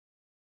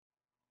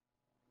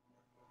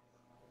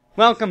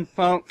Welcome,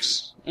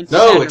 folks. It's No,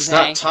 Saturday. it's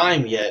not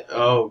time yet.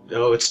 Oh,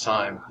 it's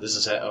time. This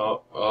is it.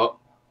 Oh.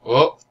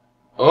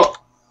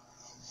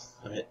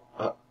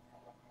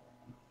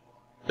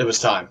 It was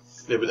time.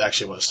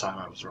 Actually was time.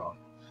 I was wrong.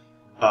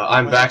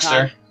 I'm Was it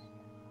Baxter.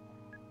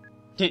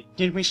 time?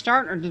 Did we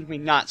start or did we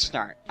not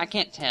start? I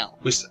can't tell.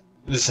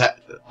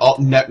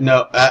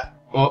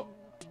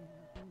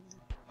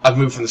 I've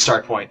moved from the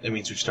start point. That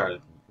means we've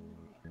started.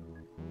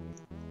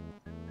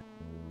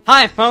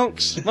 Hi,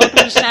 folks. Welcome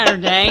to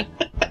Saturday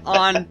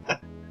on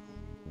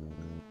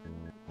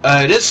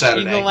It is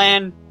Saturday. Eagle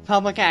Land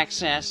Public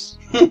Access.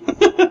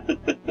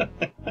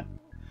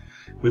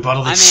 We bought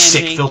all I'm these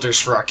sick Andy. filters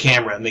for our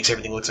camera. It makes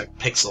everything look like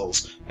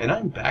pixels. And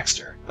I'm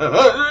Baxter.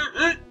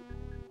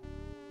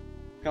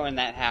 Go in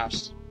that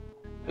house.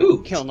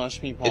 Ooh, Kill those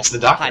people. It's the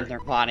doctor. Hide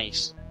their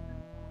bodies.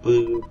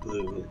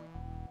 blue.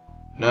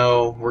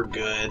 No, we're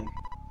good.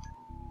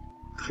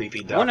 Creepy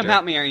doctor. What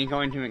about me are you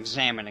going to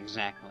examine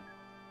exactly?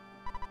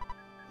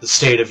 The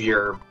state of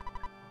your...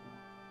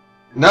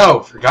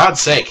 No, for God's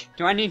sake.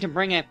 Do I need to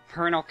bring a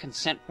parental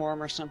consent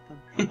form or something?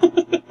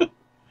 This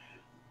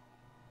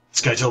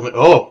guy told me...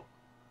 Oh!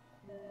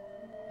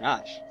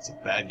 Gosh. Some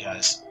bad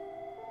guys.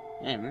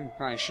 Man, we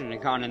probably shouldn't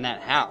have gone in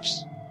that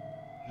house.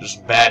 There's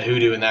bad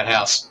hoodoo in that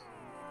house.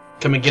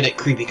 Come and get it,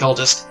 creepy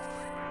cultist.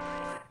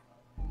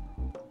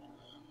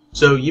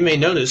 So, you may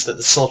notice that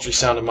the sultry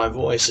sound of my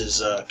voice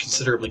is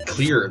considerably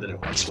clearer than it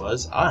once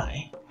was.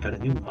 I got a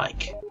new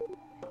mic.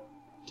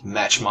 To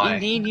match my...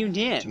 Indeed you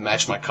did. To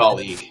match my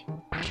colleague.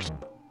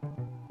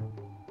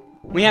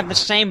 We have the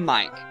same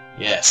mic.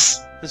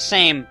 Yes. The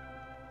same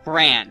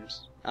brand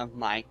of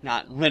mic,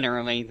 not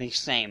literally the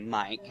same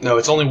mic. No,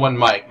 it's only one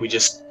mic. We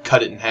just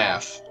cut it in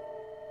half.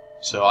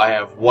 So I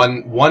have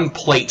one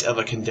plate of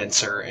a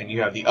condenser, and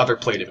you have the other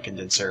plate of a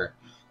condenser.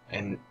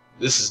 And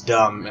this is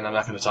dumb, and I'm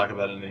not going to talk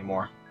about it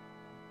anymore.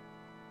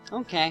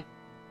 Okay.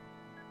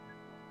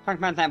 Talk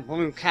about that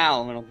blue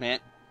cow a little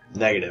bit.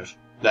 Negative.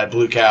 That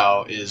blue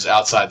cow is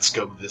outside the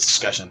scope of this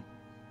discussion.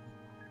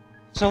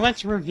 So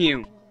let's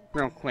review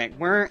real quick.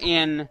 We're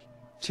in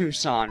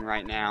Tucson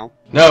right now.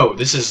 No,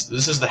 this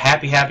is the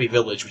Happy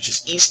Village, which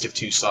is east of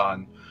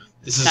Tucson.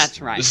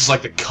 That's right. This is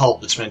like the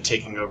cult that's been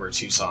taking over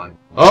Tucson.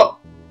 Oh!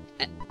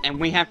 And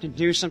we have to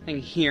do something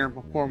here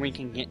before we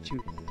can get to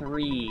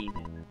Threed.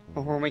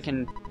 Before we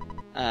can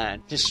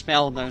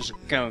dispel those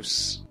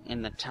ghosts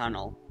in the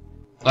tunnel.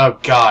 Oh,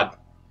 God.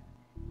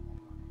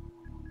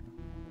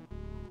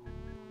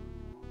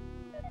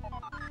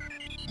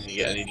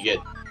 I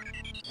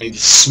need to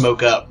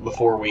smoke up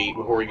before we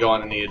go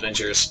on any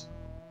adventures.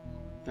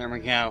 There we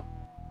go.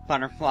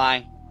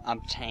 Butterfly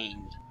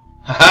obtained.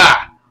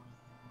 Haha!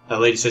 That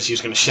lady said she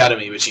was going to shadow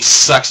me, but she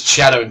sucks at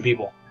shadowing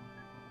people.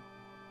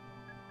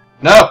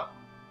 No!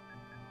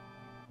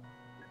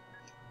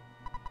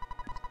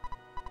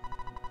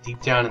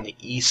 Deep down in the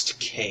East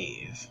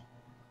Cave.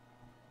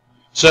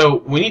 So,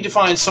 we need to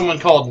find someone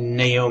called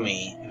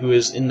Naomi, who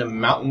is in the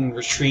mountain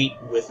retreat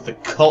with the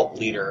cult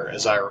leader,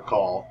 as I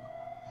recall.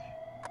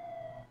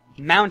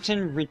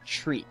 Mountain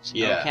retreat,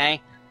 Yeah.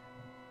 okay?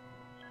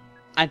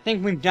 I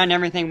think we've done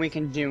everything we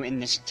can do in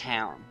this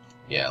town.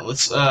 Yeah,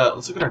 let's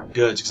look at our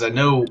goods, because I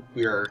know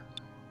we are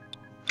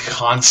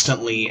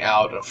constantly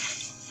out of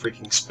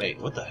freaking space.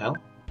 What the hell?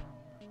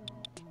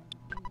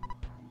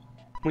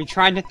 We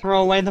tried to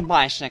throw away the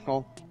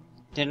bicycle.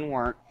 Didn't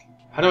work.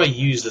 How do I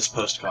use this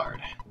postcard?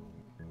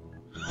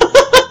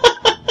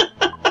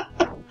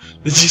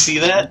 Did you see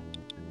that?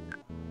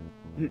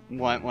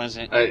 What was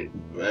it? I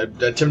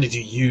attempted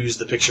to use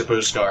the picture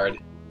postcard.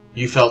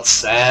 You felt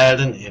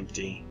sad and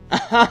empty.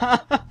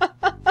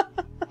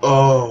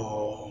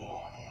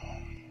 Oh.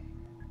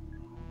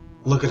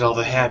 Look at all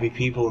the happy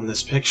people in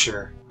this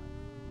picture.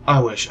 I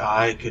wish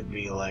I could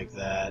be like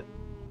that.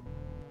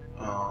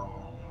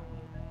 Oh.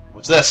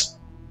 What's this?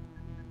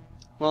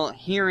 Well,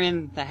 here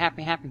in the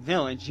Happy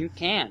Village, you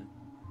can.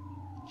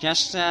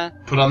 Just,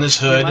 Put on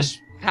this give hood us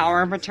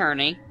power of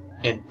attorney.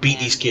 and beat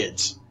these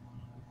kids.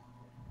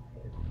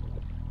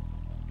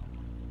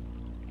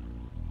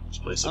 This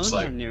place Oh, looks this is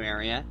like a new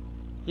area.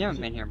 You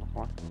haven't been here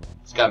before.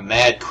 it's got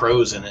mad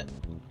crows in it.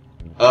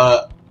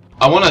 I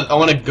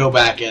wanna go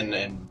back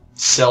and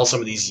sell some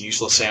of these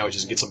useless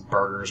sandwiches and get some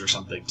burgers or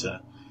something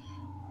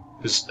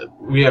because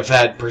we have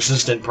had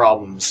persistent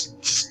problems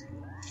just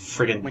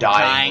friggin' With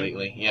dying dying?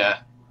 lately. Yeah.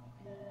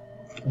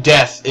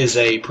 Death is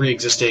a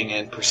pre-existing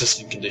and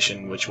persistent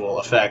condition which will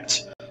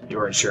affect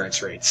your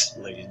insurance rates,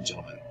 ladies and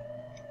gentlemen.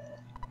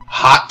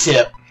 Hot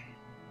tip.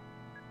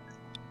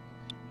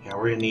 Yeah,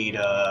 we're gonna need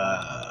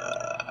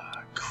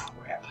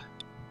crap.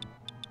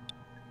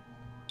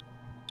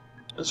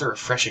 What does a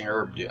refreshing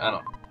herb do? I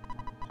don't.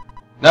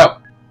 No.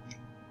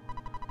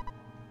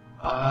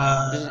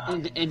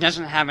 It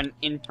doesn't have an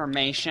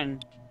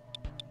information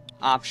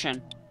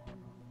option.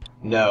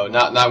 No,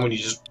 not when you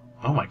just.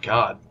 Oh my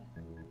God.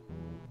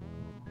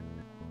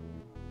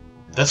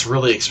 That's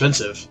really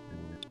expensive.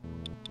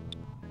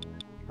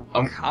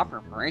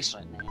 Copper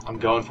bracelet, man. I'm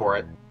going for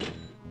it.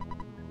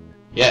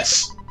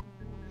 Yes.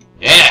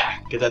 Yeah!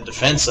 Get that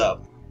defense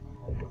up.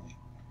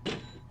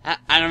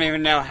 I don't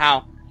even know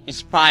how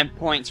is 5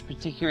 points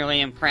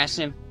particularly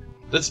impressive.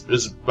 That's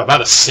is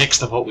about a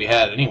sixth of what we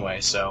had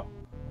anyway, so...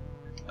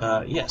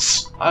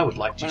 yes, I would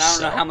like to But I don't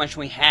sell... know how much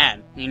we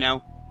had, you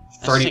know?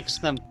 30... A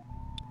sixth of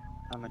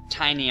a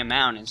tiny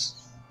amount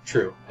is...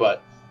 True,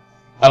 but...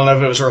 I don't know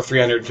if it was worth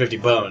 350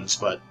 bones,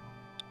 but...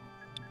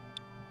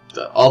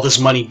 all this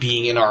money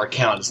being in our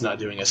account is not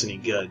doing us any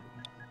good.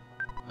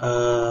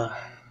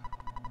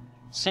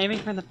 Saving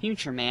for the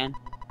future, man.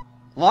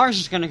 Lars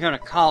is gonna go to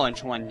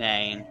college one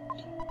day, and...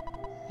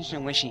 I just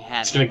wish he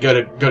had... He's gonna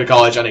go to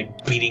college on a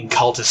beating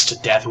cultists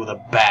to death with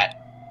a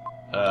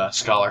bat,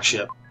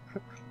 scholarship.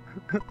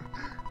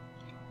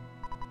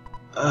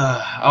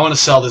 I want to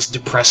sell this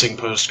depressing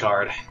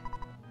postcard.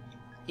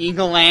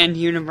 Eagle Land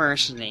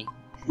University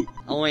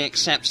only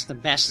accepts the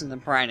best and the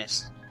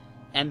brightest,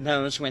 and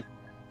those with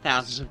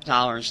thousands of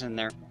dollars in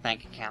their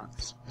bank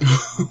accounts.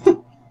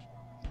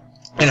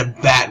 And a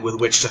bat with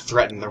which to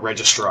threaten the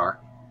registrar.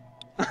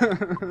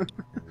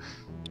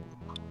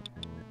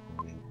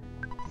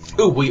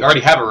 Ooh, we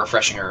already have a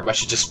refreshing herb. I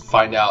should just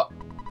find out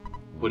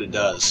what it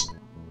does.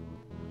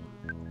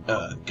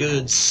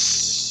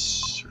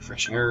 Goods...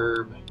 refreshing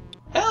herb...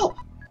 Help!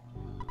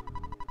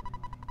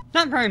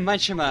 Not very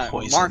much of a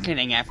Poison.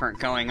 marketing effort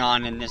going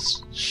on in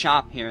this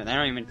shop here. They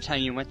don't even tell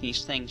you what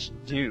these things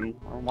do,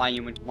 or why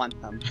you would want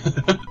them.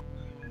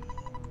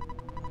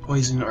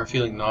 Poison or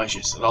feeling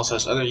nauseous. It also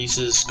has other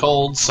uses.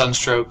 Cold,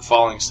 sunstroke,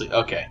 falling asleep.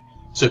 Okay.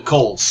 So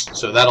colds.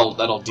 So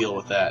that'll deal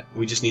with that.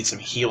 We just need some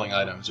healing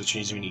items, which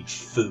means we need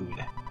food.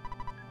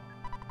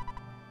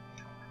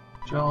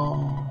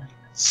 Draw.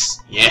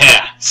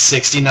 Yeah!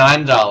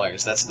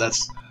 $69.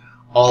 That's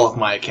all of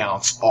my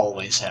accounts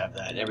always have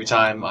that. Every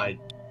time I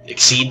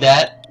exceed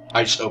that,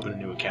 I just open a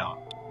new account.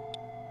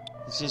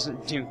 This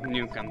isn't Duke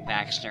Nukem,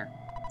 Baxter.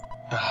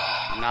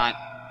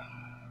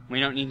 We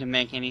don't need to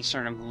make any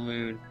sort of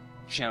lewd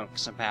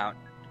jokes about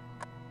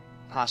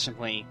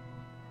possibly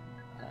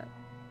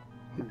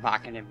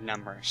provocative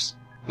numbers.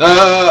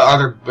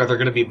 Are there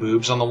gonna be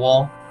boobs on the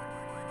wall?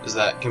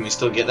 Can we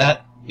still get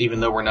that?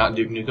 Even though we're not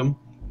Duke Nukem?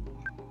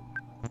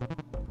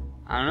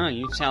 I don't know,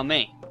 you tell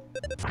me.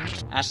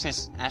 Ask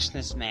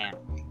this man.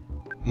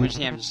 What does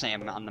he have to say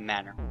on the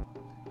matter?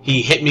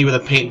 He hit me with a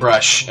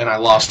paintbrush and I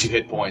lost 2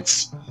 hit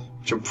points,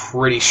 which I'm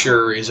pretty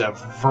sure is a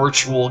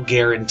virtual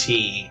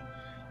guarantee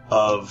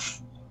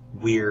of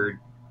weird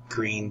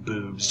green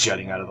boobs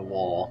jutting out of the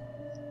wall,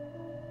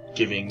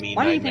 giving me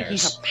Why nightmares. do you think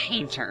he's a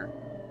painter?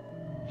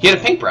 He had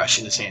a paintbrush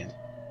in his hand.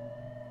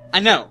 I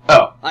know.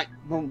 Oh.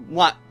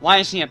 Well, why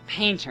is he a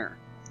painter?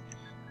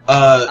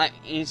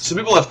 Some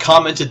people have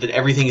commented that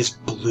everything is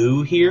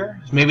blue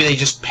here. Maybe they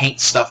just paint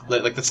stuff,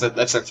 like that's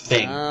their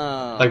thing.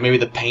 Oh. Like maybe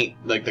the paint,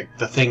 like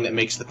the thing that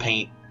makes the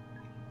paint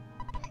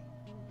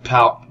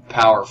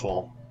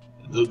powerful.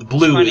 The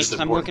blue Funny, is the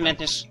 'cause I'm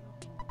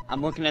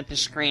looking at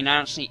this screen, I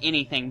don't see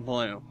anything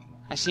blue.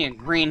 I see a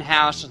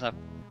greenhouse with a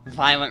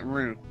violet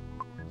roof.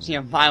 I see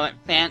a violet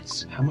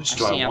fence. How much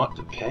do I want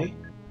to pay?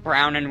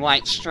 Brown and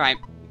white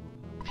striped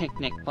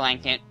picnic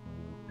blanket.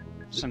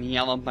 Some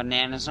yellow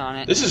bananas on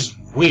it. This is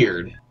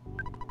weird.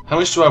 How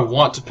much do I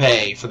want to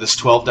pay for this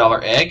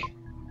 $12 egg?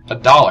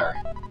 $1.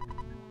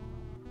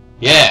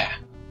 Yeah.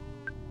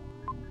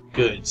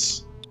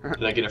 Goods.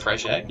 Did I get a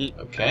fresh egg?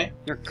 Okay.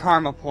 Your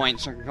karma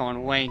points are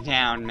going way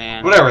down,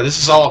 man. Whatever, this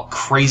is all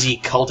crazy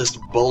cultist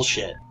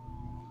bullshit.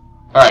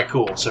 Alright,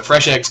 cool. So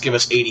fresh eggs give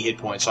us 80 hit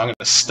points, so I'm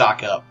gonna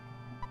stock up.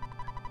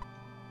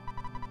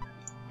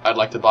 I'd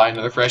like to buy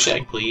another fresh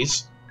egg,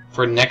 please.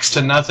 For next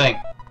to nothing.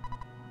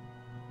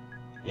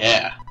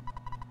 Yeah.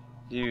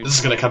 Dude. This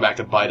is gonna come back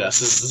to bite us.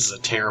 This is a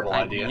terrible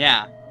idea.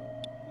 Yeah.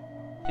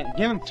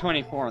 Give him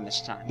 24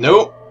 this time.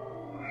 Nope.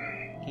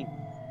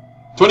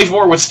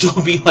 24 would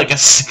still be like a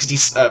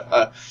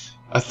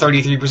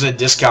 33%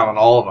 discount on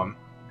all of them.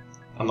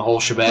 On the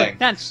whole shebang. Look,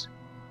 that's...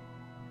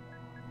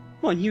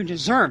 Well, you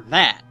deserve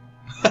that.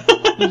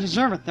 You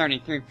deserve a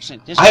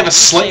 33% discount. I have a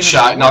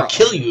slingshot, and I'll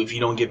kill you if you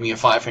don't give me a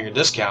 5-finger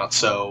discount,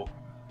 so...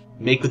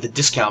 Make with the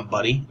discount,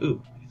 buddy.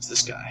 Ooh, it's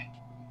this guy.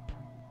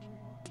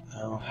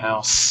 Oh,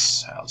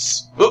 house.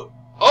 Oh!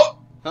 Oh!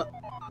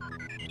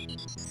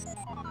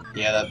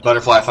 Yeah, that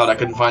butterfly thought I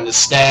couldn't find his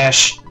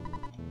stash.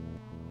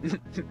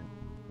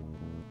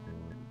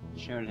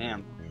 Showed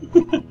him.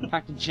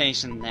 Talk to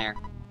Jason there.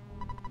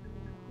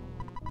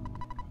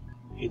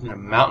 He's in a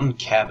mountain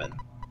cabin.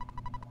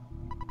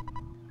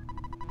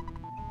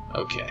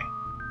 Okay.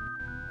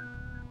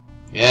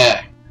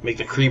 Yeah, make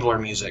the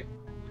Kriebler music.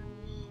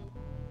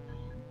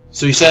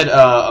 So he said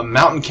a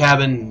mountain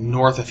cabin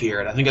north of here,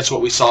 and I think that's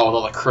what we saw with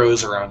all the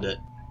crows around it.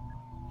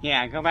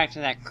 Yeah, go back to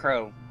that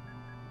crow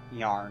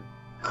yard.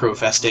 Crow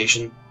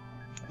festation.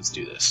 Let's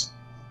do this.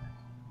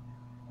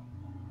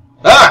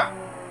 Ah!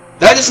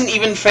 That isn't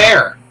even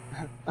fair!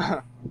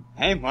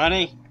 Hey,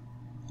 buddy.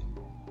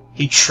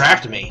 He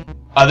trapped me.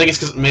 I think it's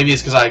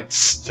because I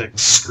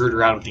screwed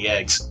around with the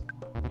eggs.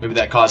 Maybe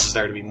that causes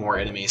there to be more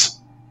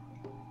enemies.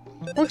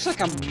 Looks like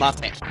a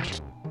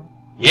Muppet.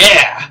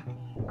 Yeah!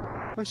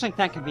 Looks like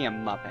that could be a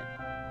Muppet.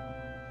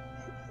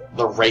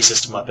 The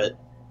racist Muppet.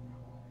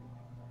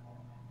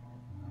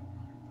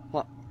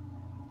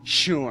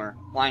 Sure,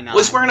 why not?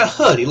 Well, he's wearing a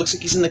hood. He looks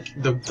like he's in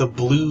the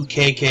blue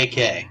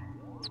KKK.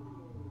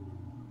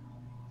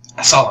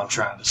 That's all I'm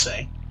trying to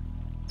say.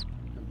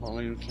 The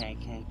blue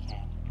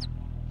KKK.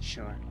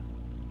 Sure.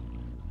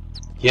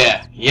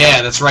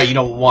 Yeah, that's right. You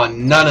don't want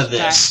none of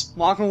this. Okay,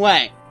 walk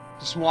away.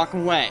 Just walk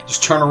away.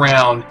 Just turn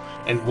around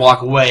and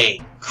walk away,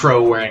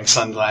 crow wearing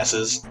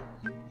sunglasses.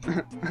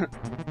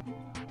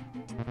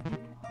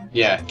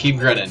 Yeah, keep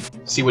grinning.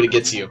 See what it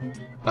gets you.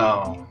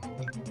 Oh.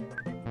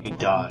 He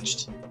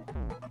dodged.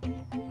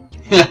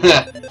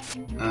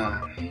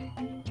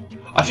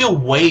 I feel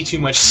way too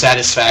much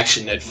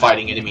satisfaction at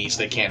fighting enemies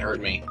that can't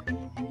hurt me.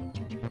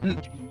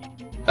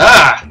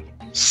 Ah!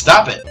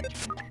 Stop it!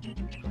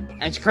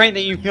 It's great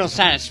that you feel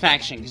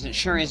satisfaction, because it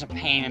sure is a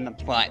pain in the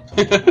butt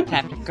to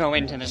have to go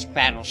into this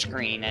battle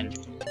screen and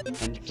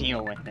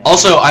deal with it.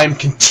 Also, I'm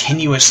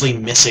continuously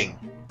missing.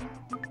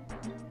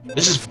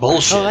 This is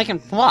bullshit. Oh, they can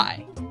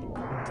fly.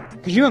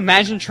 Could you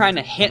imagine trying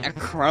to hit a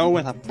crow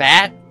with a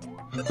bat?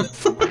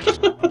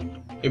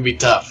 It'd be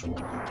tough.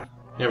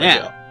 There we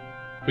go.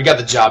 We got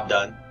the job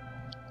done.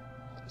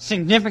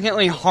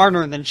 Significantly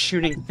harder than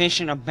shooting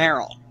fish in a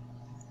barrel.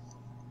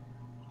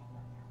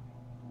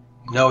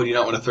 No, I do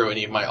not want to throw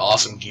any of my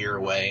awesome gear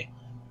away.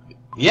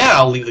 Yeah,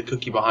 I'll leave the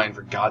cookie behind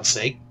for God's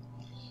sake.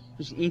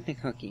 Just eat the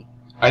cookie.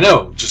 I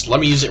know, just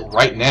let me use it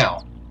right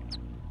now.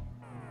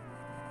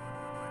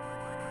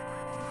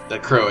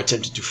 That crow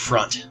attempted to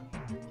front.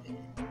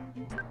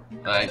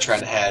 I tried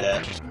to had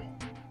it.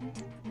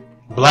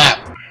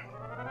 Blap!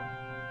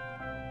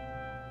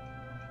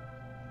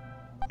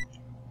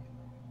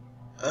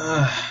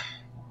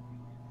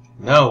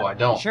 No, I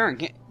don't. Sure,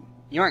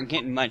 you aren't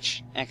getting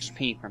much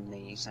XP from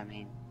these, I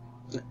mean.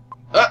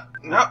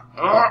 No.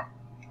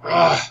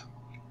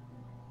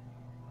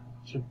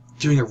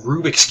 Doing a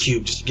Rubik's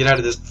Cube just to get out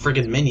of this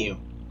friggin' menu.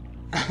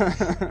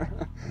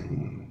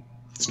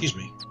 Excuse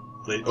me.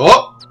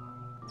 Oh!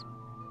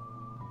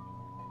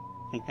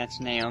 I think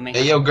that's Naomi.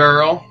 Hey, yo,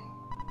 girl.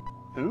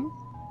 Who?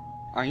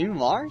 Are you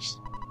Lars?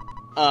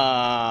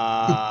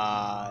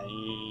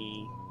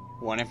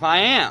 What if I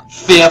am?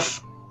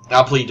 Fifth.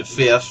 I'll plead the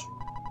fifth.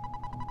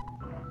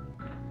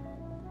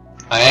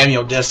 I am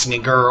your destiny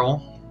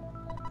girl.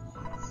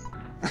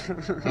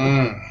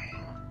 I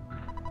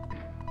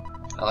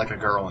like a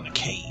girl in a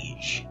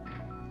cage.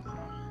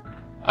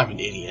 I'm an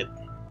idiot.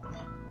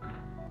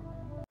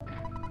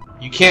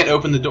 You can't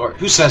open the door.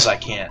 Who says I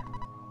can't?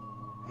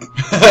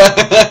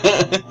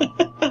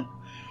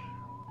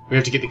 We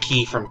have to get the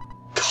key from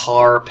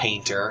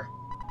Carpenter.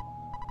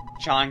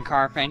 John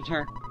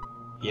Carpenter?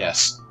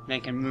 Yes.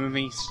 Making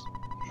movies?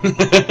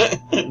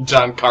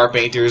 John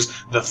Carpenter's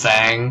The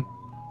Thing.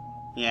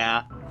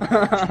 Yeah.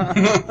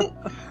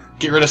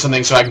 Get rid of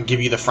something so I can give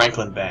you the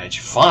Franklin badge.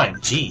 Fine,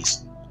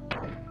 jeez.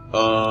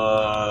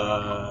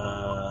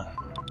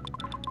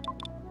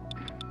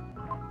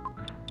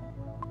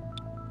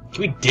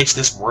 Can we ditch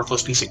this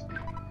worthless piece of...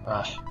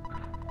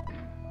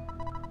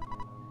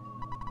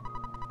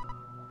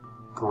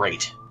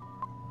 Great.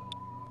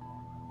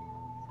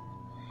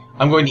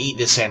 I'm going to eat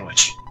this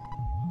sandwich.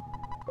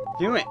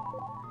 Do it.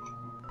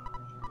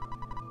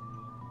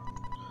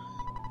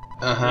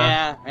 Uh-huh.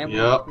 Yeah,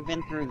 Yep. we've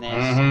been through this.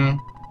 Mm-hmm.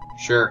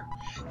 Sure.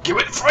 Give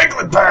me the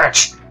Franklin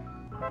badge!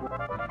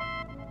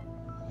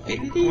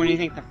 What do you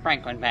think the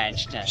Franklin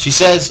badge does? She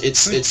says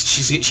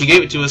she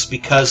gave it to us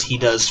because he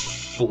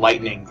does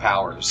lightning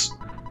powers.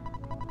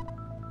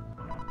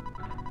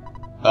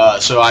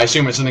 So I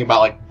assume it's something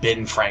about, like,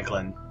 Ben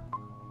Franklin.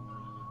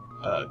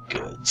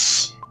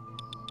 Goods.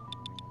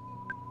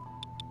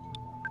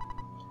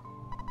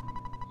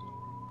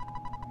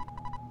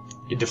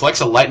 It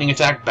deflects a lightning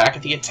attack back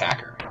at the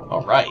attacker.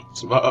 Alright.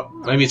 So,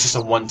 maybe it's just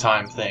a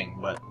one-time thing,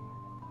 but...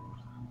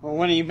 Well,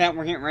 what do you bet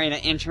we're getting ready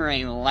to enter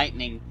a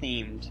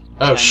lightning-themed...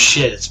 Oh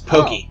shit, it's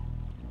Pokey. Oh.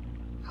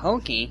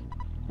 Pokey?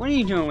 What are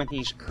you doing with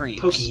these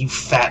creeps? Pokey, you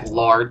fat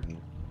lard.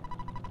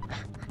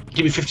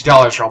 Give me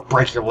 $50 or I'll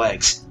break your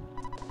legs.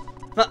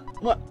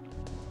 What?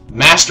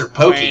 Master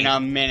Pokey. Wait a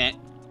minute.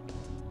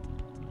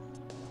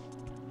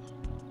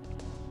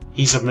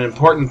 He's an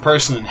important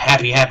person in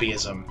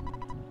happyism.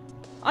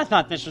 I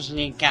thought this was an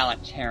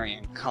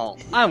egalitarian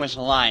cult. I was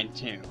lied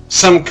to.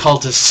 Some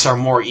cultists are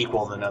more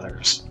equal than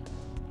others.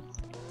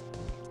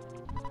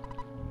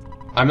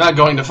 I'm not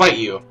going to fight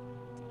you.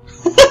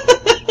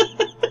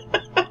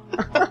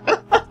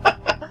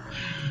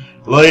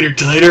 Later,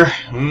 Tater.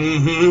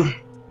 Mm-hmm.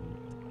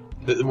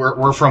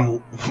 We're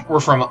from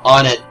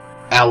Onit,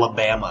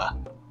 Alabama.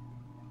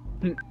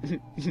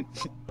 Mm-hmm.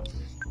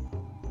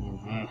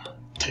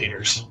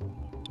 Taters.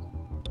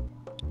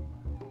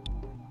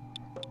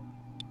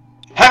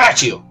 How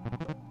about you?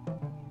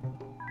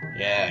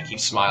 Yeah, keep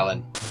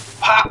smiling.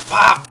 Pop,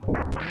 pop.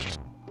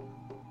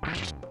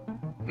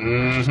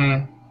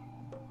 Mm-hmm.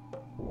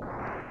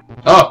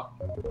 Oh.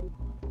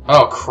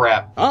 Oh,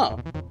 crap. Oh.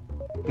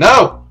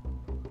 No!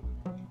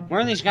 Where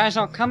are these guys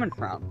all coming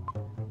from?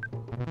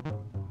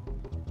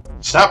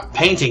 Stop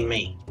painting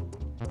me.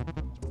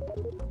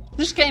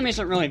 This game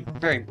isn't really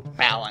very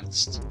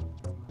balanced.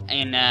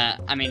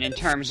 in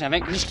terms of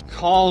it, just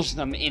calls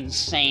them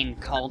insane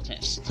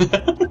cultists.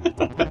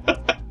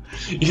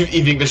 You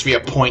think there should be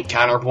a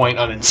counterpoint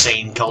on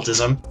insane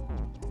cultism?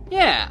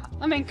 Yeah,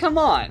 I mean, come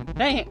on.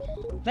 They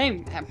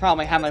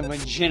probably have a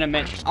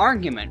legitimate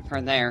argument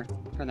for their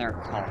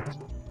cult.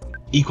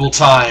 Equal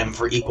time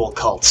for equal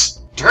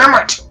cults. Damn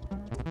it!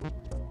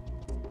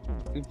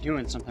 You're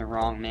doing something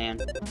wrong, man.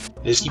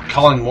 They just keep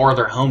calling more of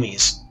their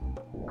homies.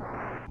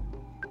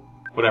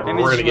 Whatever,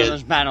 Maybe we're this gonna is one get... of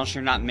those battles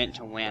you're not meant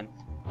to win.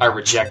 I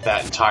reject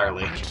that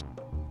entirely.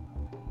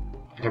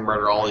 I can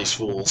murder all these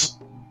fools.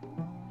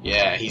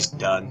 Yeah, he's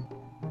done.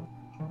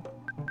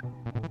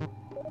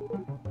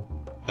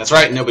 That's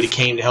right, nobody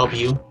came to help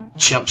you.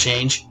 Chump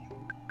change.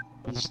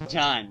 He's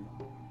done.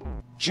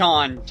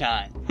 John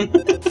done.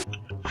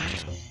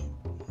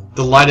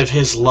 The light of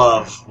his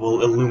love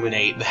will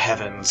illuminate the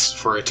heavens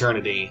for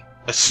eternity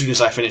as soon as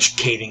I finish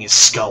caving his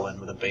skull in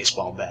with a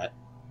baseball bat.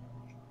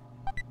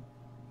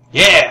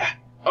 Yeah!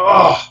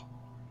 Oh!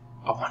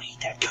 I want to eat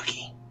that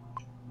cookie.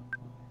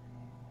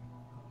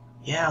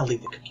 Yeah, I'll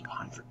leave the cookie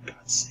behind for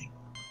God's sake.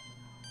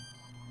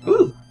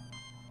 Ooh!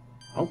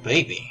 Oh,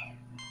 baby.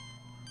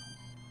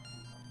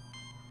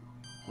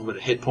 A little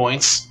bit of hit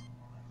points.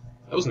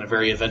 That wasn't a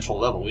very eventful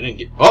level. We didn't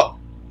get... Oh!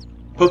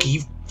 Pokey,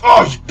 you...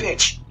 Oh, you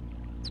bitch!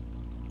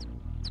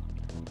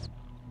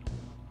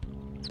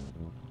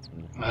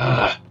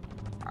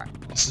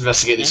 Let's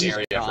investigate this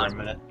area for a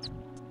minute.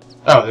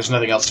 Oh, there's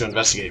nothing else to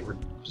investigate. We're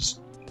just...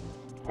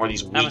 more of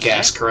these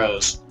weak-ass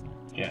crows.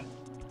 Yeah.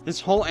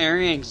 This whole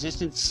area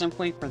existed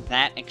simply for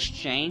that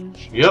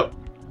exchange? Yep.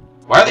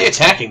 Why are they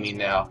attacking me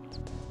now?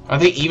 Are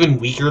they even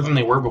weaker than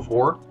they were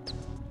before?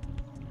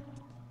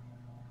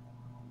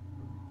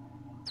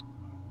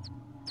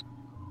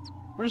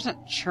 Where's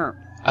that chirp?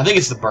 I think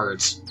it's the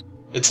birds.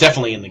 It's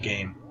definitely in the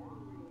game.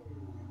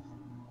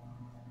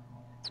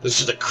 There's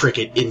just a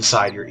cricket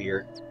inside your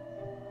ear.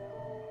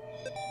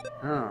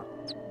 Oh.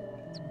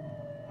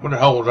 What the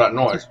hell was that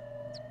noise?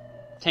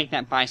 Take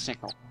that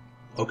bicycle.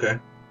 Okay.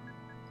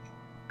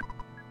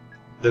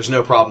 There's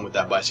no problem with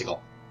that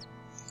bicycle.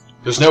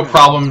 There's no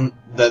problem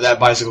that that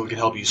bicycle can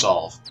help you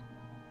solve.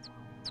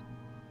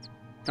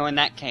 Go in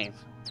that cave.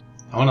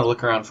 I want to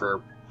look around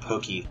for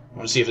Pokey. I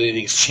want to see if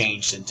anything's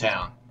changed in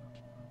town.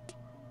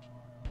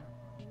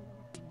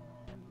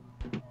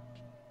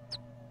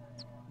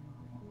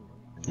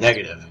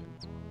 Negative.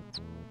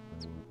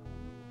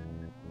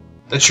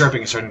 That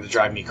chirping is starting to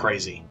drive me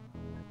crazy.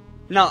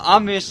 No,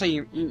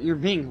 obviously you're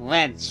being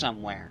led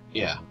somewhere.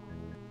 Yeah.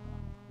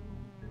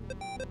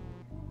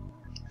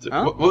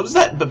 Huh? What was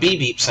that beep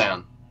beep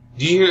sound?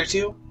 Did you hear it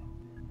too?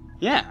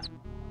 Yeah.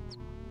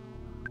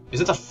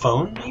 Is it the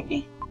phone,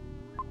 maybe?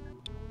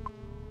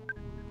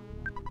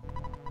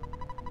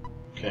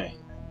 Okay.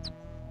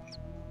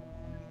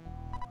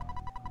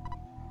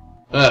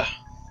 Ugh.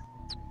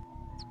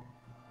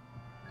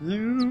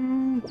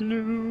 Blue,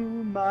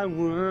 blue, my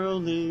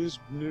world is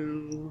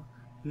blue.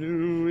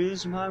 Blue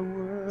is my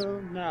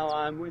world, now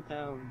I'm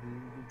without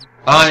you.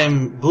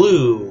 I'm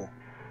blue.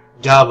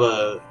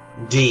 Gaba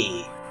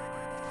D.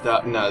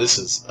 No, this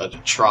is an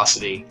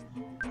atrocity.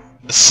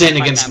 A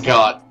sin against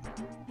God.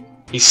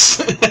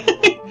 He's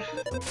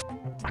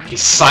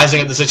he's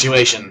sizing up the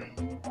situation.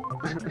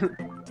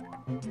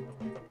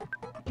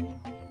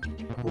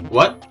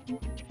 What?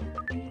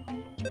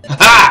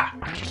 Ha!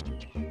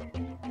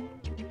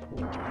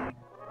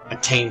 I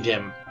tamed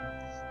him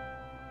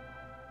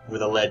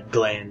with a lead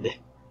gland.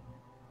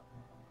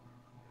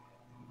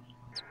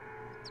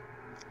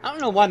 I don't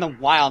know why the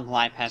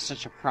wildlife has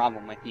such a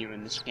problem with you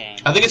in this game.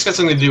 I think it's got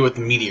something to do with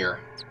the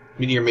meteor.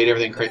 Meteor made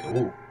everything crazy.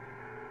 Ooh.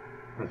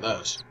 What are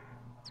those?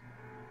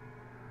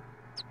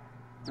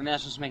 And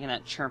that's what's making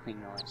that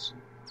chirping noise.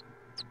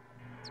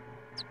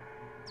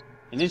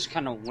 It is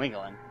kind of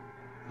wiggling.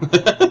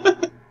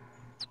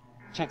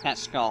 Check that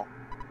skull.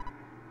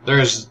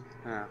 There's...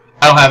 Oh.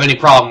 I don't have any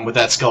problem with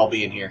that skull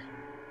being here.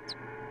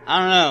 I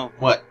don't know.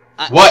 What?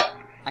 What?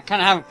 I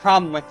kind of have a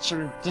problem with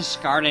sort of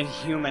discarded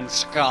human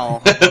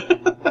skull.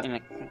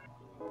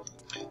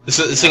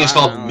 This thing is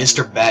called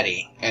Mr.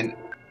 Batty, and...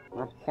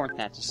 Report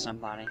that to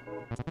somebody.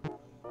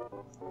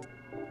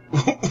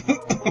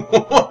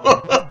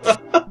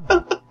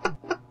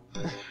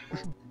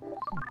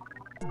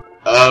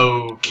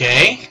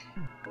 Okay.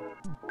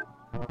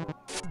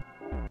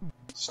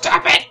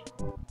 Stop it!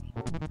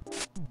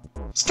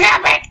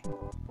 Stop it!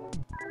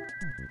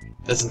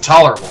 That's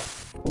intolerable.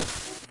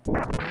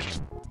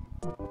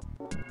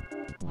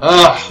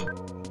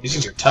 Ugh! These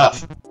things are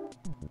tough.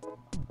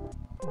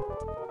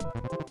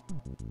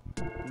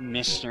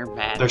 Mr.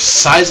 Bad. They're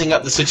sizing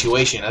up the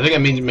situation. I think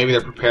that means maybe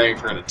they're preparing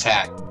for an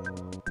attack.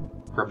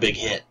 For a big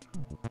hit.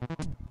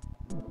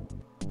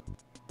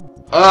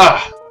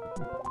 Ugh!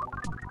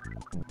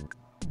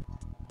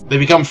 They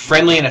become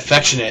friendly and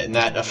affectionate, and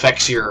that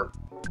affects your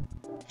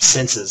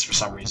senses for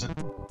some reason.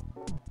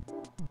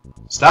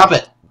 Stop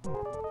it!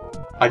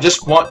 I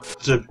just want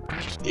to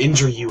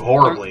injure you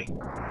horribly.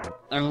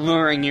 They're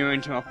luring you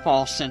into a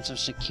false sense of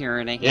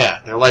security.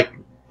 Yeah, they're like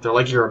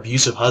your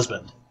abusive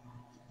husband.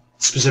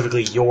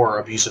 Specifically, your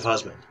abusive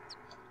husband.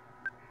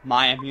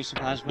 My abusive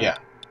husband? Yeah.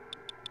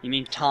 You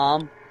mean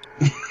Tom?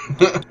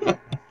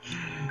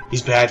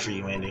 He's bad for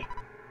you, Andy.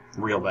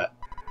 Real bad.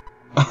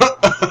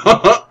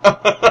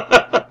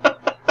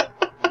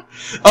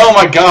 Oh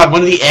my god,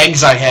 one of the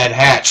eggs I had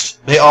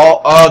hatched. They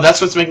all... Oh,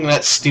 that's what's making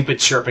that stupid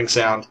chirping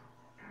sound.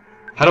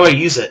 How do I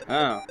use it?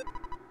 Oh.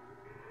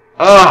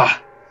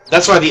 Ah!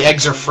 That's why the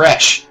eggs are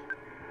fresh.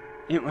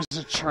 It was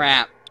a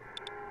trap.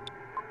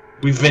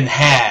 We've been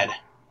had.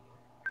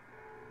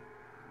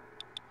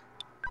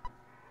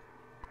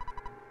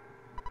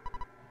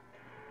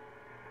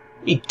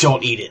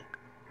 Don't eat it.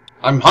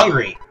 I'm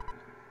hungry.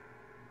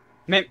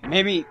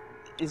 Maybe...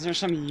 Is there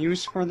some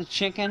use for the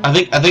chicken? I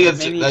think it's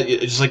Maybe...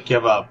 it's just like you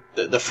have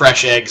the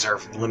fresh eggs are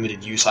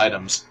limited use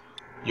items.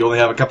 You only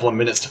have a couple of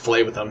minutes to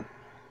play with them.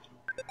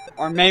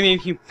 Or maybe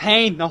if you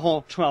paid the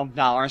whole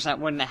 $12, that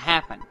wouldn't have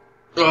happened.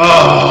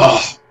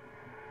 Ugh!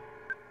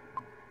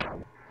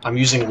 I'm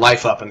using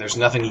life up, and there's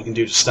nothing you can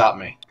do to stop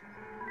me.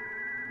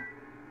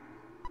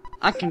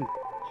 I can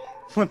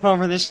flip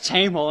over this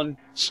table and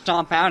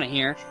stomp out of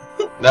here.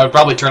 That would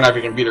probably turn off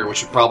your computer,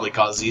 which would probably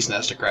cause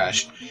ZSNES to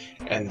crash.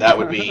 And that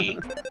would be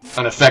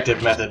an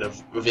effective method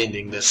of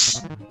ending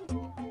this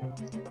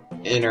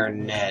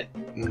internet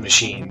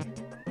machine.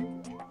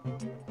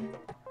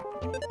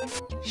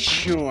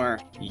 Sure.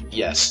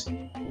 Yes.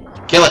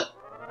 Kill it!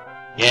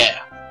 Yeah.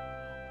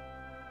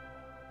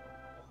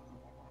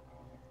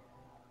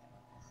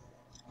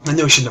 I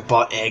know we shouldn't have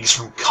bought eggs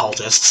from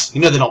cultists.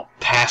 You know they don't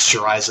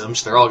pasteurize them,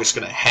 so they're all just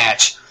gonna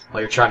hatch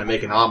while you're trying to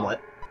make an omelet.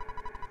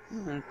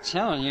 I'm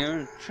telling you,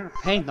 you should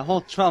have paid the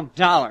whole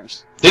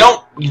 $12.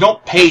 You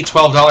don't pay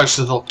 $12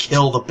 so they'll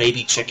kill the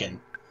baby chicken.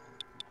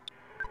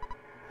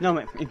 No,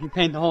 but if you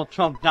paid the whole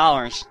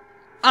 $12,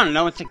 I don't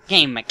know, it's a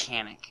game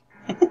mechanic.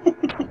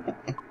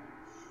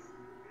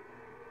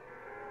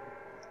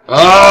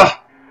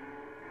 Ah!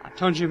 I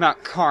told you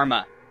about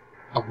karma.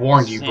 I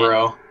warned you, Sam.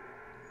 bro.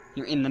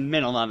 You're in the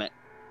middle of it.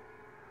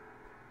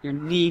 You're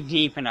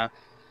knee-deep in a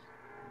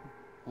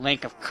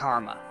lake of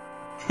karma.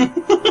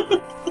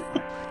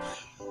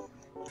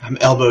 I'm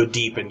elbow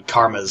deep in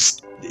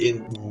karma's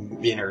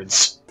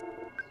innards.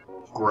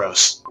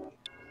 Gross.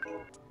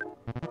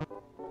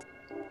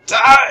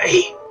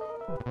 Die!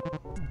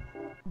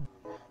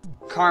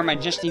 Karma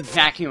just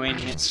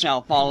evacuated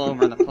itself all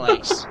over the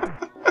place.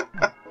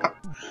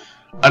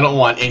 I don't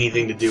want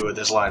anything to do with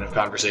this line of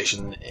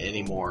conversation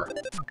anymore.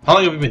 How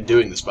long have we been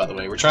doing this, by the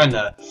way? We're trying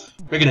to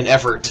make an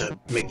effort to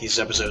make these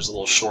episodes a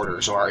little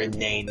shorter so our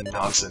inane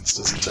nonsense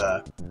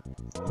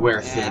doesn't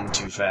wear thin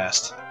too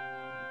fast.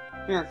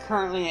 We are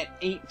currently at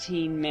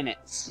 18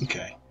 minutes.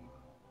 Okay.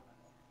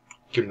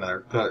 Give it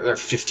another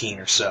 15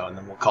 or so, and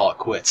then we'll call it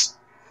quits.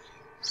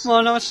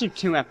 Well, no, let's do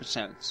 2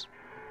 episodes.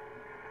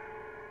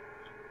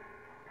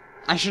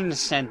 I shouldn't have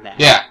said that.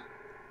 Yeah.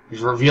 He's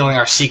revealing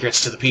our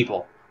secrets to the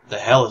people. The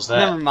hell is that?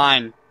 Never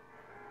mind.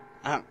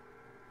 I'll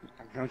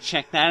go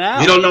check that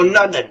out. You don't know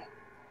nothing.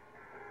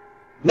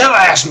 Never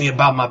ask me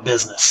about my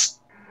business.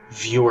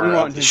 Viewer We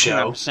won't of the do 2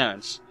 show.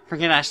 episodes.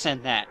 Forget I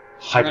said that.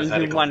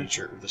 Hypothetical one...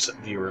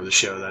 viewer of the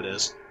show, that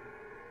is.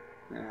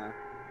 Yeah.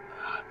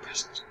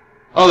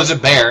 Oh, there's a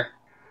bear.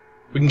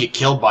 We can get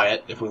killed by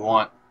it if we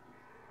want.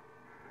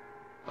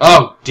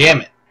 Oh,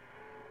 damn it.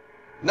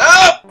 No!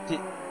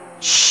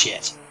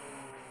 Shit.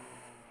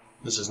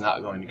 This is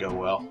not going to go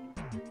well.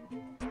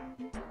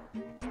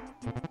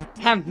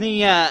 Have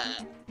the,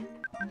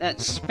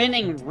 that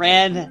spinning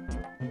red...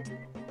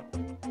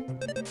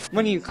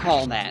 What do you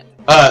call that?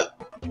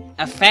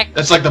 Effect?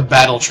 That's like the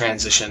battle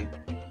transition.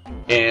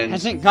 And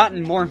Has it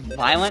gotten more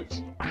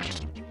violent?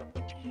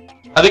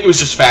 I think it was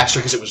just faster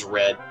because it was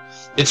red.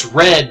 It's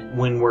red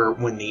when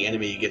the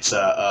enemy gets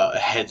a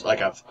head, like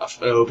an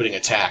opening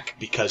attack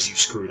because you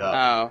screwed up.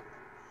 Oh.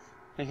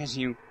 Because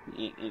it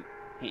hit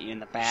you in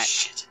the back.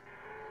 Shit.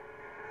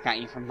 Got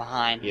you from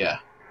behind. Yeah.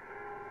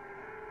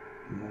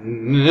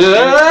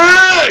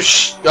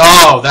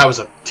 Oh, that was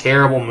a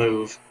terrible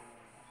move.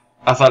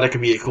 I thought I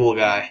could be a cool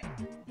guy.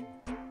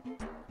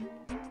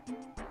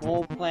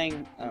 Role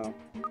playing. Oh.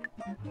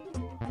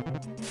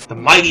 The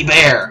mighty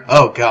bear.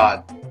 Oh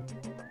god.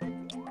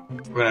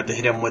 We're gonna have to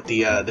hit him with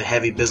the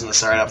heavy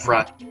business right up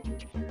front.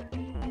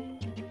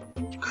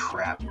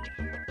 Crap.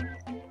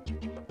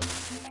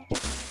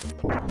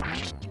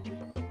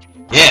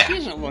 Yeah. He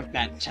doesn't look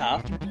that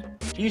tough.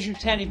 Use your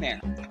teddy bear.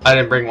 I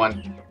didn't bring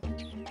one.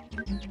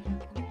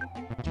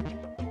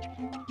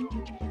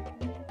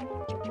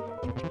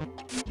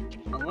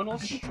 A little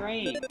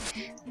strange.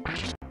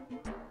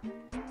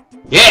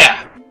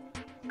 Yeah!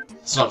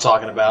 That's what I'm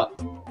talking about.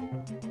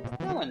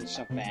 That wasn't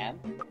so bad.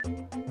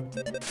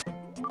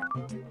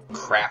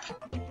 Crap.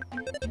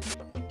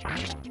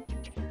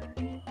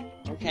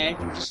 Okay,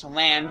 just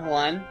land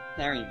one.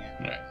 There you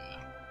go.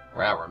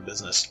 We're in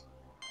business.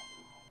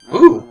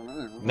 Ooh!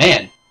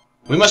 Man,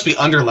 we must be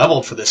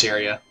underleveled for this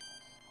area.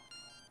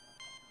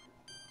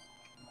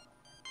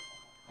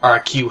 Our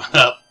IQ went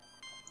up.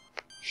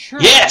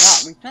 Sure.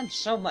 Yes! Wow, we've done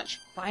so much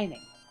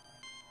fighting.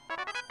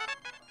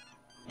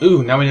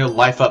 Ooh, now we know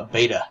life up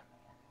beta.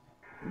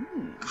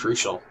 Mm.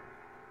 Crucial.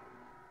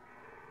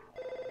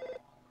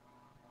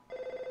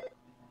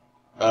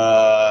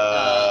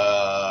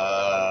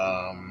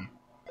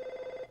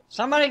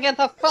 Somebody get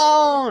the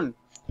phone!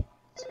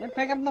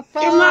 Pick up the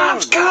phone! Your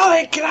mom's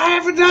calling! Can I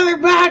have another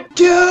bite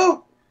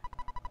too?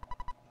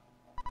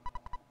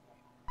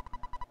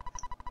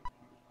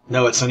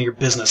 No, it's none of your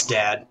business,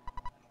 Dad.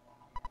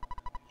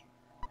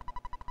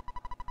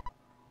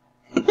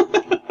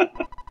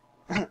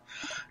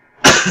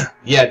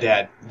 Yeah,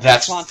 Dad.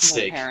 That's the Responsible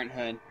stake.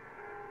 parenthood.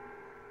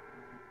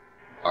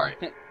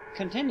 Alright.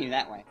 Continue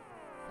that way.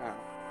 Oh.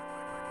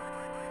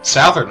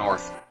 South or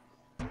north?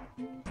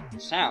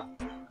 South.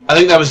 I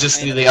think that was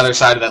just the other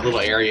side of that little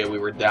area we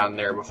were down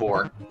there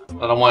before.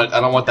 I don't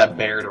want that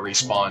bear to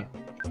respawn.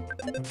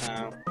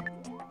 Oh.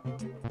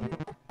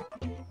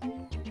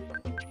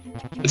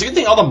 It's a good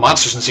thing all the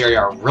monsters in this area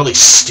are really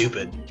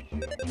stupid.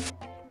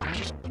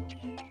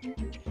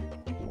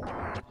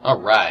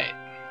 Alright.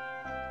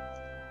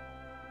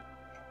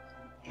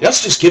 They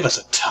also just give us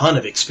a ton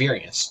of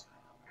experience.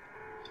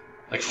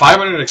 Like,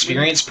 500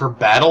 experience per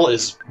battle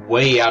is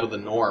way out of the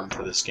norm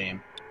for this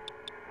game.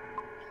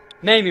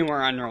 Maybe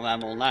we're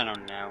under-leveled, I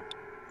don't know.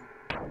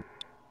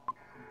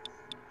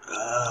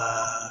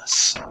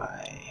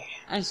 Sigh.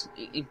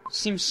 It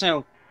seems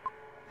so...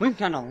 We've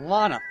done a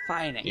lot of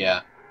fighting.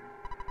 Yeah.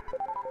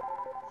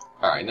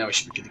 Alright, now we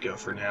should be good to go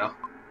for now.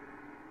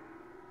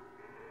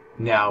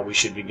 Now we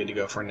should be good to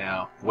go for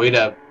now. Way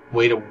to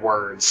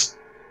words.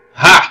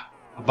 Ha!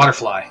 A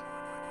butterfly.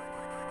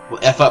 We'll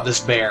F up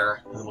this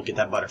bear, and then we'll get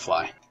that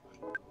butterfly.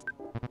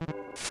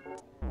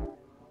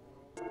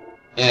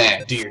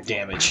 Do your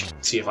damage.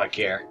 See if I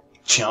care.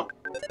 Chump.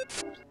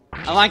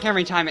 I like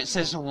every time it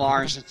says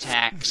Lars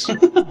attacks. Yeah.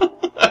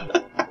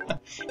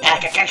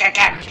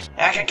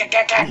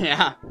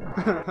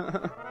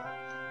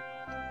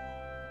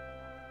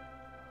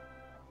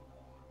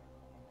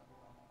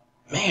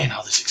 Man,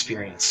 all this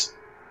experience.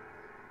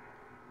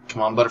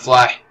 Come on,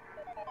 butterfly.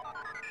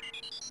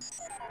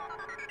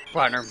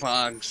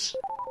 Butterbugs.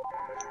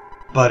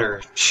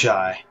 Butter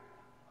shy.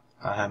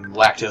 I'm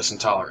lactose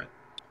intolerant.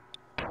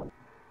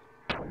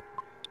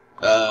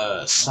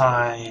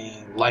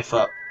 Sign life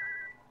up.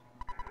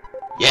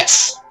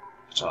 Yes!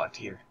 That's what I like to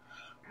hear.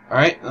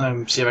 Alright,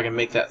 see if I can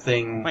make that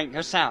thing... Wait,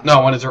 go south. No,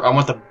 I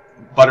want the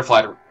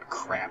butterfly to...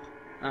 Crap.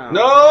 Oh.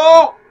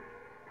 No!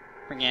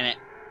 Forget it.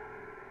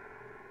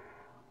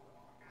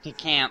 To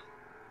camp.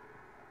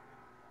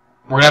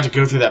 We're gonna have to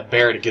go through that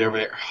bear to get over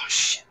there. Oh,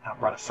 shit. I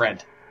brought a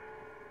friend.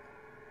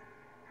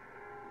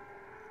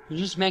 You're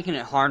just making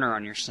it harder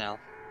on yourself.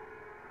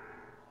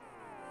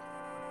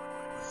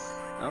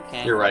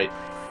 Okay. You're right.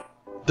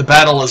 The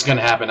battle is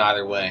gonna happen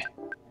either way.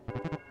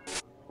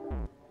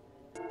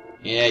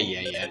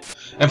 Yeah.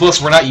 And plus,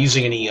 we're not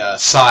using any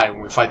psi when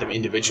we fight them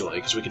individually,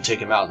 because we can take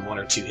them out in 1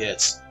 or 2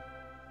 hits.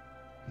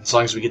 As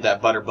long as we get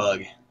that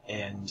butterbug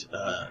and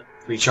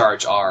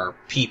recharge our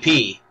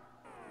PP.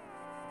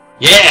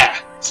 Yeah!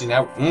 See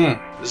now,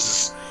 this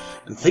is...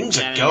 And things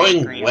are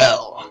going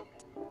well.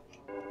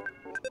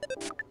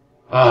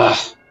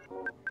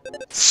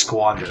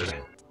 Squandered.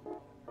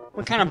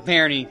 What kind of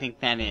bear do you think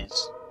that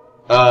is?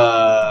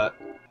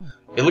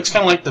 It looks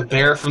kind of like the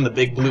bear from the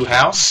Big Blue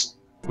House,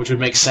 which would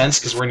make sense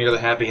because we're near the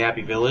Happy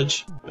Happy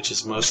Village, which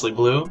is mostly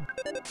blue.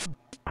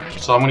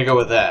 So I'm gonna go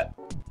with that.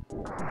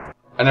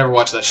 I never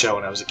watched that show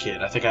when I was a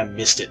kid. I think I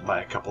missed it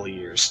by a couple of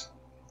years.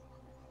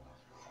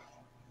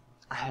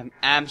 I have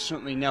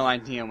absolutely no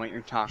idea what you're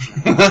talking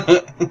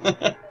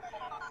about.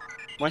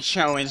 What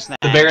show is that?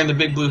 The Bear in the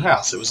Big Blue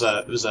House. It was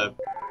a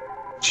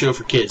show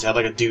for kids. It had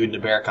like a dude in a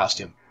bear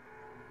costume.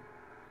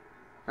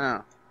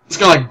 Oh. It's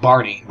kind of like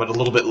Barney, but a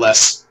little bit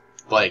less,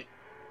 like,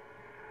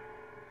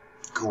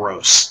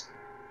 gross.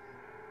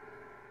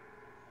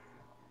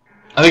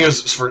 I think it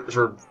was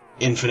for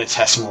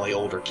infinitesimally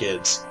older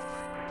kids.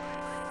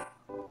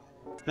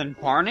 Then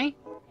Barney?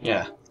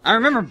 Yeah. I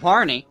remember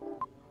Barney.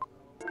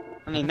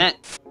 I mean, that...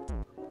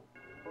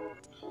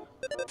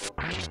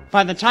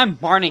 By the time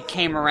Barney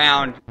came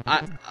around,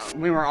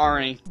 we were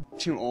already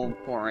too old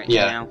for it,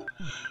 Yeah. you know?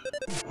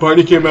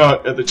 Barney came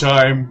out at the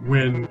time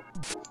when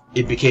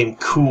it became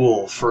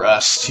cool for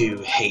us to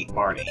hate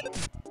Barney.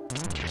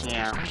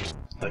 Yeah.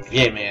 Like,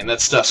 yeah, man,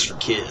 that stuff's for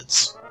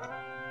kids.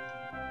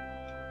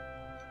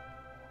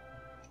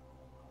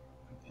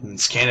 And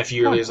scan a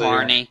few years later.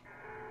 Barney.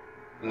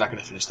 I'm not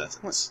gonna finish that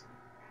sentence.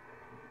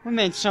 We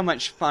made so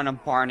much fun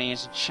of Barney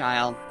as a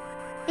child.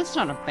 It's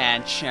not a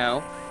bad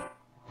show.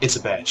 It's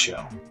a bad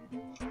show.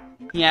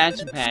 Yeah,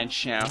 it's a bad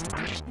show.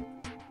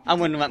 I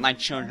wouldn't let my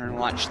children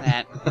watch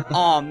that.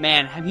 Oh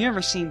man, have you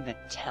ever seen the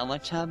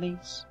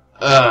Teletubbies?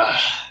 The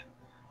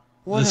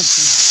What a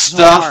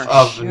stuff bizarre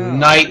of show.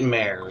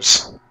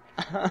 nightmares.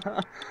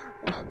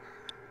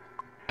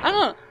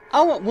 I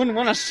wouldn't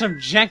want to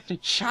subject a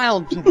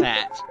child to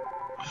that.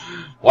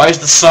 Why is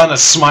the sun a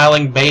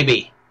smiling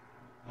baby?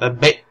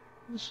 The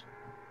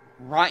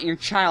Rot your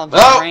child's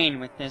Oh!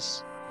 brain with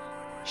this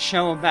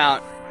show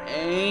about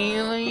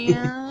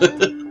aliens.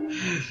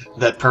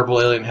 That purple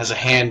alien has a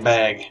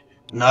handbag.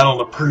 And I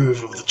don't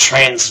approve of the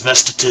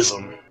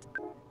transvestitism.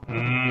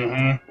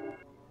 Mm-hmm.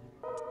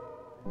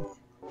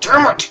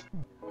 Damn it!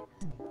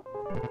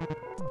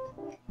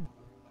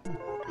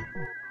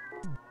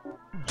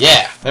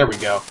 Yeah. There we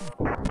go.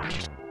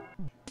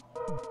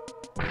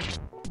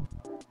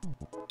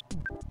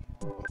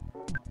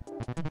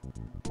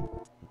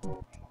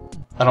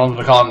 I don't want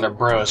to call them their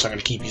bros, so I'm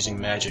gonna keep using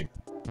magic.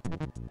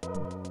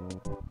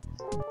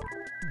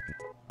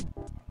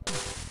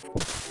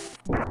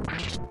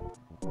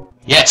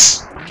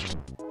 Yes!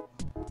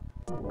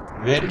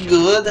 Very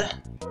good.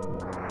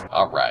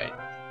 Alright.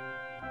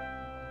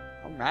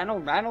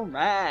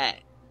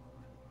 Alright.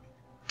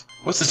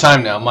 What's the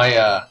time now?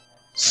 My,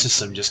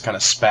 system just kind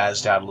of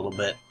spazzed out a little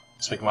bit.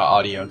 It's making my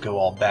audio go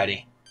all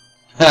batty.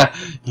 Batty?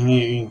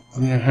 You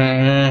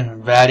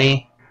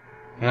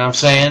know what I'm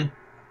saying?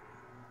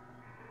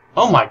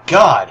 Oh my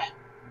god!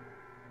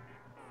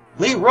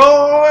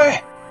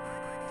 Leroy!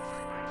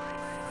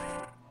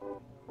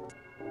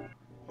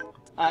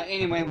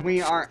 Anyway,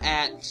 we are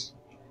at...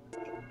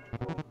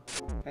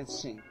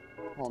 Let's see.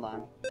 Hold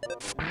on.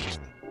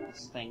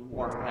 This thing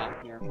warped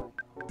out here.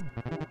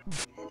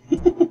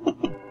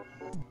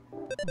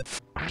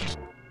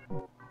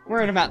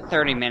 We're at about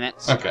 30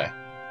 minutes. Okay.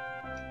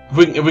 If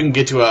we can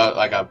get to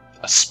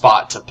a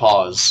spot to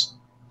pause.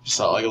 Just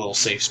like a little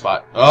safe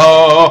spot.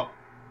 Oh!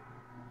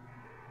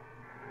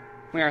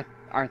 We are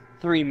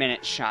 3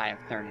 minutes shy of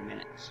 30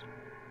 minutes.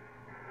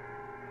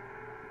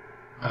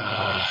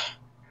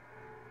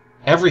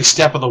 Every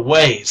step of the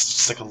way, it's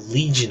just like a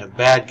legion of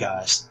bad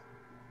guys.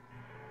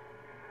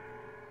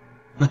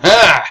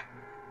 Ha!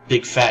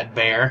 Big fat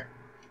bear.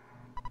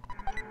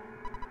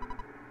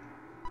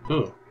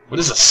 Ooh, what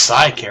is a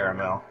Psy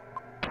Caramel?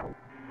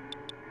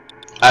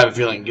 I have a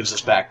feeling it gives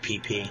us back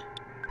PP.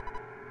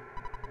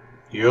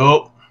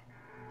 Yup.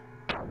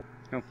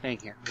 Go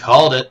figure.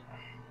 Called it.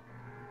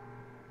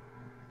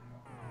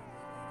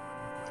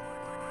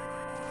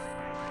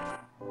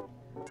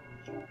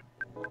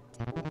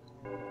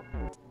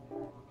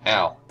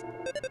 Ow.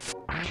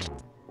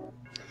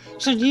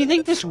 So, do you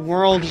think this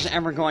world is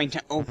ever going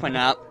to open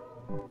up?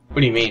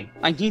 What do you mean?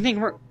 Like, do you think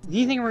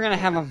we're gonna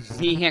have a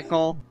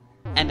vehicle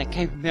and the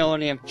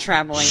capability of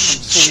traveling from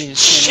city to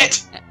city?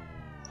 Shit!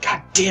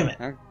 God damn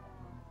it!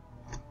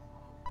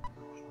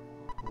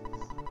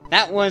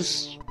 That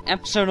was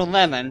episode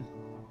 11.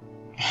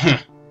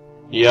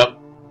 Yep.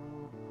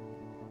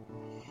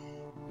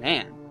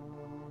 Man,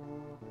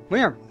 we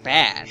are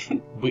bad.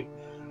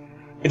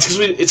 It's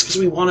because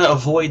we want to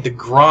avoid the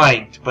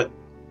grind, but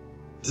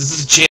this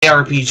is a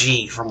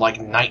JRPG from like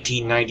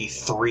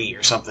 1993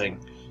 or something.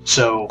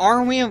 So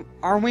are we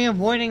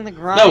avoiding the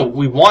grind? no,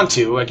 we want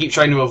to. I keep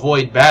trying to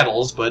avoid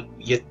battles, but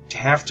you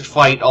have to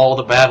fight all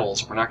the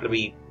battles. We're not going to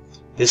be.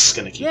 This is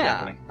going to keep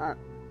happening. Well,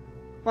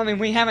 I mean,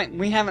 we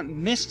haven't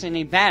missed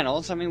any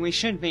battles. I mean, we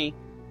should be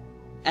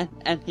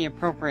at the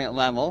appropriate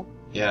level.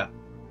 Yeah.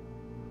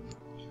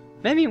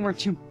 Maybe we're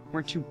too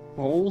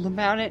bold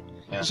about it.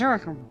 Yeah. Is there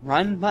like a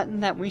run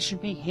button that we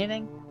should be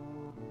hitting?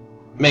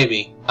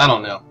 Maybe. I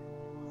don't know.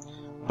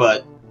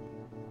 But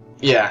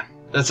yeah,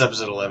 that's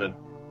episode 11.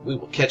 We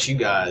will catch you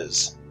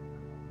guys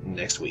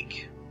next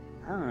week.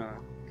 I don't know.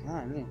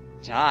 God, I'm gonna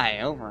die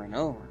over and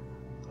over.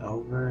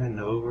 Over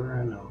and over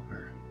and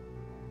over.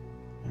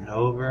 And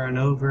over and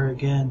over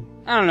again.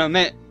 I don't know.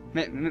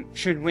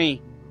 Should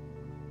we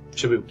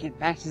get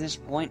back to this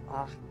point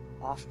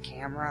off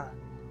camera?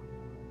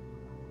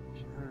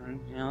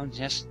 You know,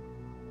 just...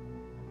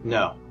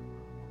 No.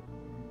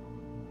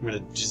 I'm gonna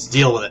just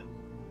deal with it.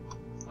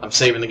 I'm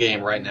saving the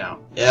game right now.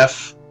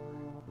 F2.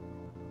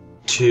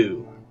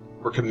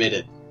 We're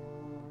committed.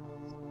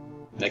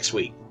 Next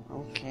week.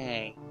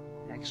 Okay.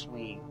 Next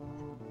week.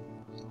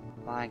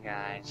 Bye,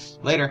 guys.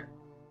 Later.